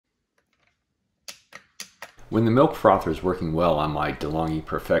When the milk frother is working well on my Delonghi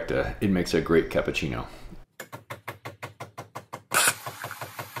Perfecta, it makes a great cappuccino.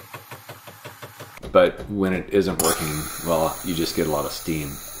 But when it isn't working, well, you just get a lot of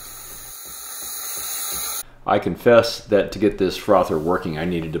steam. I confess that to get this frother working, I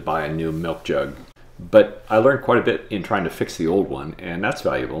needed to buy a new milk jug. But I learned quite a bit in trying to fix the old one, and that's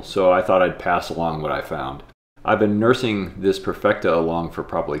valuable, so I thought I'd pass along what I found. I've been nursing this Perfecta along for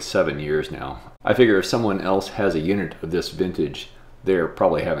probably 7 years now. I figure if someone else has a unit of this vintage, they're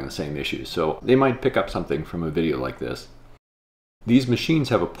probably having the same issues, so they might pick up something from a video like this. These machines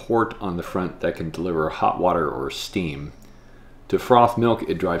have a port on the front that can deliver hot water or steam. To froth milk,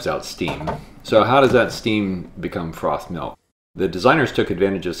 it drives out steam. So how does that steam become froth milk? The designers took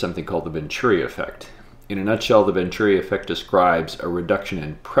advantage of something called the Venturi effect. In a nutshell, the Venturi effect describes a reduction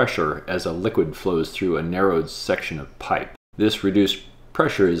in pressure as a liquid flows through a narrowed section of pipe. This reduced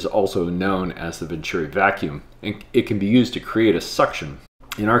pressure is also known as the Venturi vacuum, and it can be used to create a suction.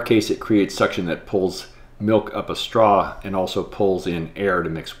 In our case, it creates suction that pulls milk up a straw and also pulls in air to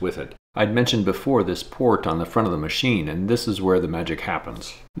mix with it. I'd mentioned before this port on the front of the machine, and this is where the magic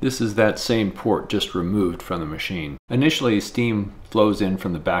happens. This is that same port just removed from the machine. Initially, steam flows in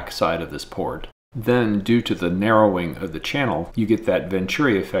from the back side of this port. Then, due to the narrowing of the channel, you get that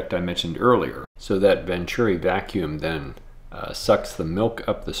Venturi effect I mentioned earlier. So that Venturi vacuum then sucks the milk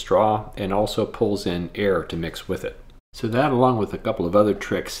up the straw and also pulls in air to mix with it. So that, along with a couple of other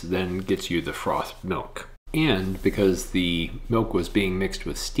tricks, then gets you the froth milk. And because the milk was being mixed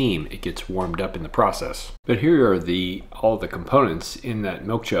with steam, it gets warmed up in the process. But here are all the components in that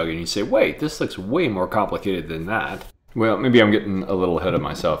milk jug, and you say, wait, this looks way more complicated than that. Well, maybe I'm getting a little ahead of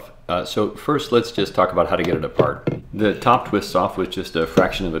myself. So first, let's just talk about how to get it apart. The top twists off with just a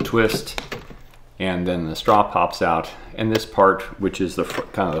fraction of a twist, and then the straw pops out, and this part, which is the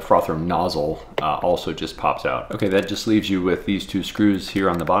kind of the frother nozzle, also just pops out. Okay, that just leaves you with these two screws here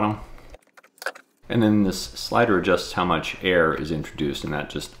on the bottom. And then this slider adjusts how much air is introduced, and that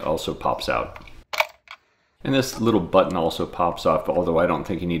just also pops out. And this little button also pops off, although I don't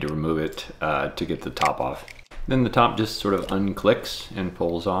think you need to remove it to get the top off. Then the top just sort of unclicks and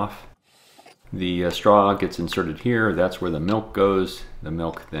pulls off. The straw gets inserted here. That's where the milk goes. The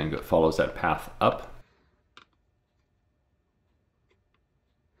milk then follows that path up.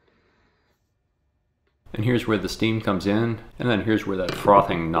 And here's where the steam comes in, and then here's where that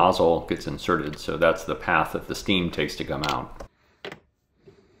frothing nozzle gets inserted. So that's the path that the steam takes to come out.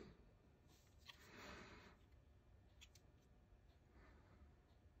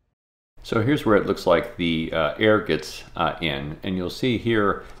 So here's where it looks like the air gets in, and you'll see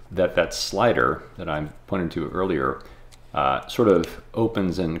here that that slider that I pointed to earlier sort of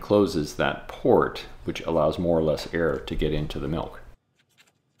opens and closes that port, which allows more or less air to get into the milk.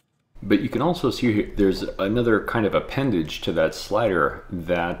 But you can also see here, there's another kind of appendage to that slider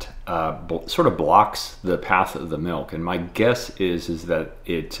that sort of blocks the path of the milk. And my guess is that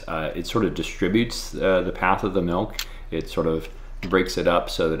it sort of distributes the path of the milk. It sort of breaks it up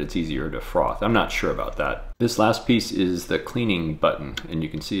so that it's easier to froth. I'm not sure about that. This last piece is the cleaning button, and you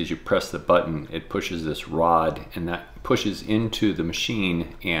can see as you press the button, it pushes this rod, and that pushes into the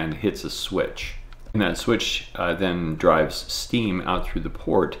machine and hits a switch. And that switch then drives steam out through the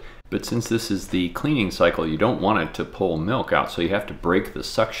port. But since this is the cleaning cycle, you don't want it to pull milk out, so you have to break the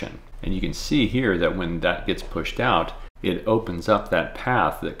suction. And you can see here that when that gets pushed out, it opens up that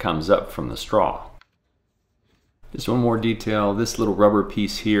path that comes up from the straw. Just one more detail, this little rubber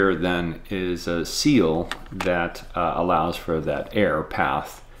piece here then is a seal that allows for that air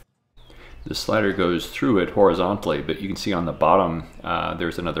path. The slider goes through it horizontally, but you can see on the bottom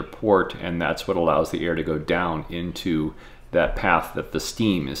there's another port, and that's what allows the air to go down into that path that the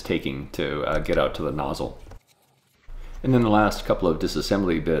steam is taking to get out to the nozzle. And then the last couple of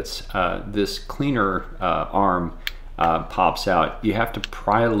disassembly bits, this cleaner arm pops out. You have to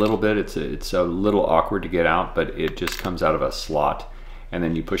pry it a little bit. It's a little awkward to get out, but it just comes out of a slot, and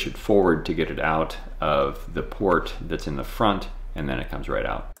then you push it forward to get it out of the port that's in the front, and then it comes right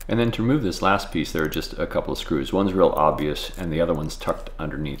out. And then to remove this last piece, there are just a couple of screws. One's real obvious, and the other one's tucked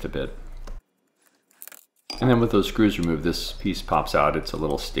underneath a bit. And then with those screws removed, this piece pops out. It's a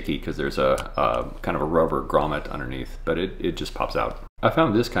little sticky because there's a kind of a rubber grommet underneath, but it just pops out. I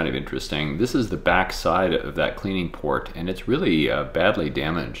found this kind of interesting. This is the back side of that cleaning port, and it's really badly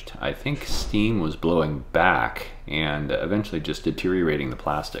damaged. I think steam was blowing back and eventually just deteriorating the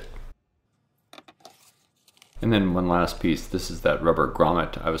plastic. And then one last piece. This is that rubber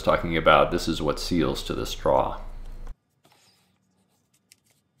grommet I was talking about. This is what seals to the straw.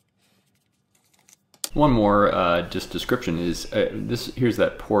 One more just description is here's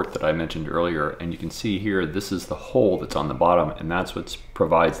that port that I mentioned earlier, and you can see here this is the hole that's on the bottom, and that's what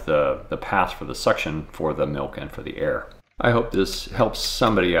provides the path for the suction for the milk and for the air. I hope this helps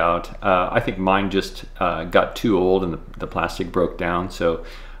somebody out. I think mine just got too old and the plastic broke down, so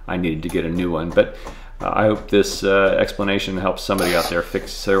I needed to get a new one. But I hope this explanation helps somebody out there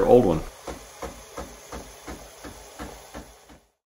fix their old one.